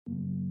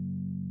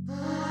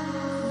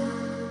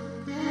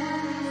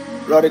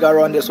Rodigal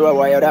run this way,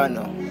 why you don't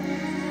know?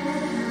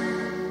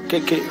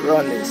 Kick it,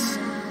 run this.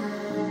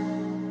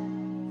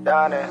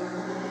 Down it,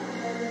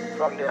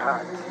 from the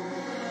heart.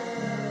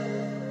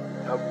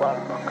 No bump.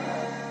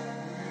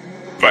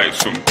 Buy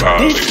some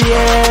party. This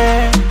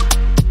year,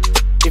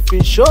 if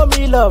you show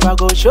me love, I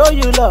go show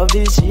you love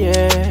this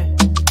year.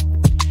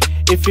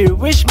 If you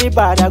wish me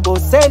bad, I go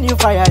send you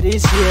fire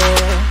this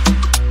year.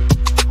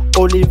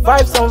 Only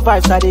vibes on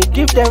vibes, I they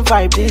give them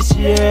vibe this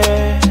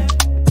year.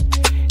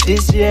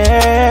 This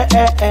year,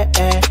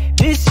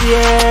 this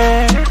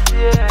year.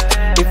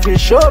 If you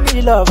show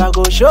me love, I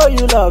go show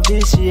you love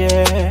this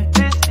year.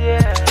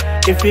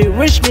 If you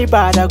wish me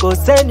bad, I go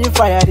send you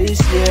fire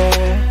this year.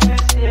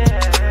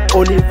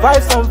 Only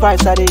vibes on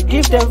vibes, I they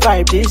give them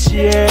vibe this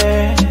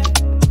year.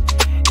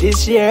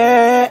 This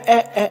year,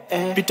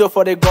 Vito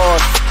for the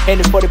gods,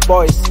 Henny for the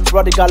boys.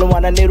 Rodigal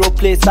one and Nero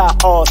place are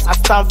us. I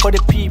stand for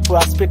the people,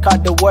 I speak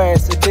out the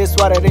words. It is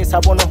what it is, I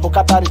wanna hook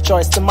out the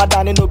choice. The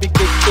madani no be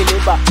kick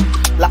deliver.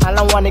 La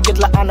ana wanna get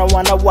la ana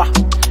wanna wa.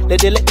 Le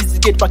dele easy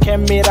get back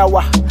and mira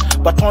wa.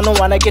 But I don't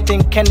wanna get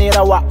in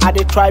Kenera wa. I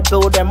dey try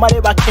build them, money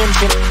back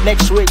camping.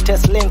 Next week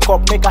test link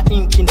up, make a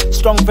inking.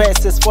 Strong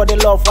verses for the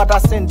love what I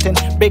sent in.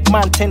 Big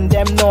man ten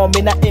them know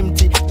me not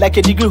empty. Like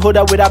a degree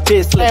holder with a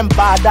baseline.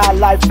 Bad I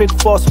life, big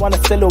force wanna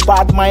sell a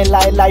bad mind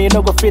lie. You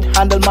know go fit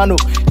handle manu.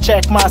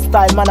 Check my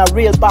style, man a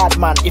real bad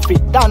man. If you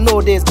don't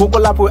know this,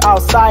 Google up with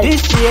outside.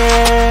 This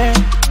year,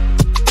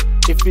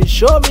 if you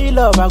show me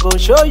love, I go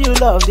show you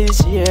love this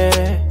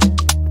year.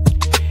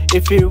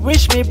 If you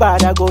wish me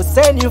bad, I go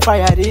send you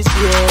fire this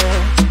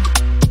year.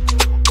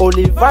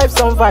 Only vibes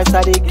on vibes,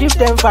 I they give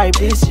them vibe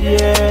this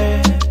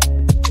year.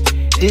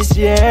 This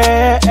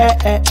year,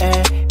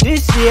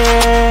 this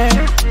year.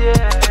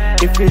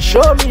 If you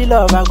show me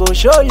love, I go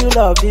show you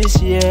love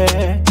this year.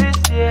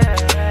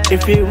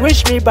 If you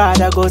wish me bad,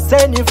 I go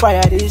send you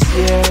fire this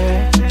year.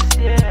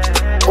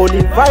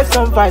 Only vibes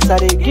on vibes, I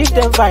they give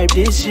them vibe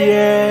this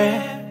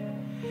year.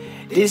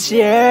 This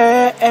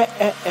year,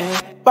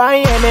 Buy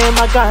any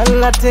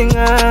magala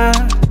tinga.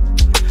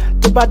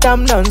 To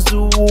badam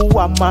nanzu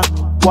wama.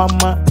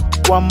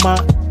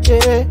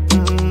 Yeah.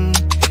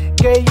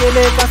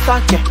 Yele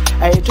kasake.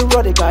 I to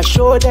Rodigal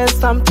show them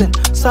something.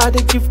 So I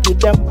they give to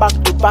them back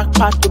to back,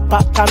 part to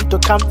part, time to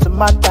come to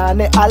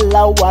Madane.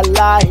 Allah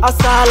walai.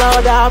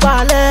 Asala da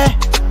bale.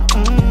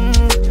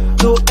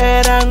 To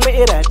erang me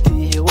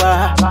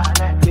iratiwa.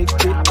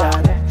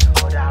 Kikitane.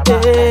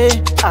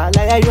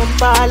 Alaya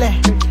yumpale.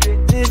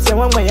 This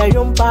one way I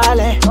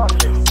yumpale.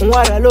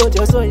 What a load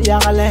you're so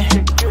yale.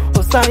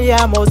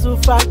 Osaya mozu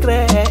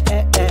fakre.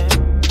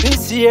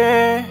 This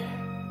year,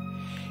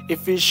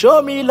 if you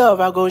show me love,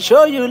 I go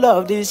show you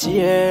love this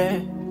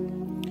year.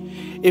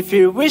 If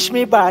you wish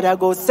me bad, I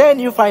go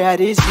send you fire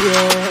this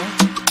year.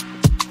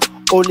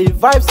 Only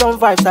vibes on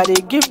vibes, I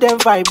they give them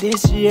vibe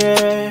this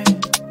year.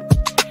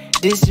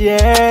 This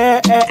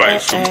year,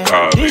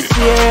 this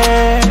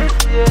year.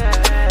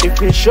 If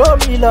you show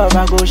me love,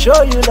 I go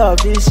show you love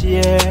this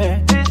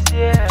year.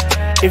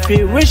 If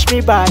you wish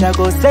me bad, I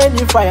go send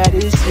you fire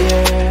this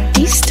year.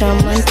 This time,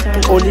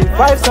 only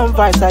vibes on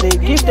vibes, I they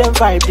give them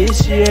vibe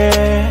this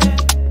year.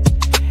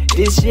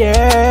 This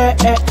year,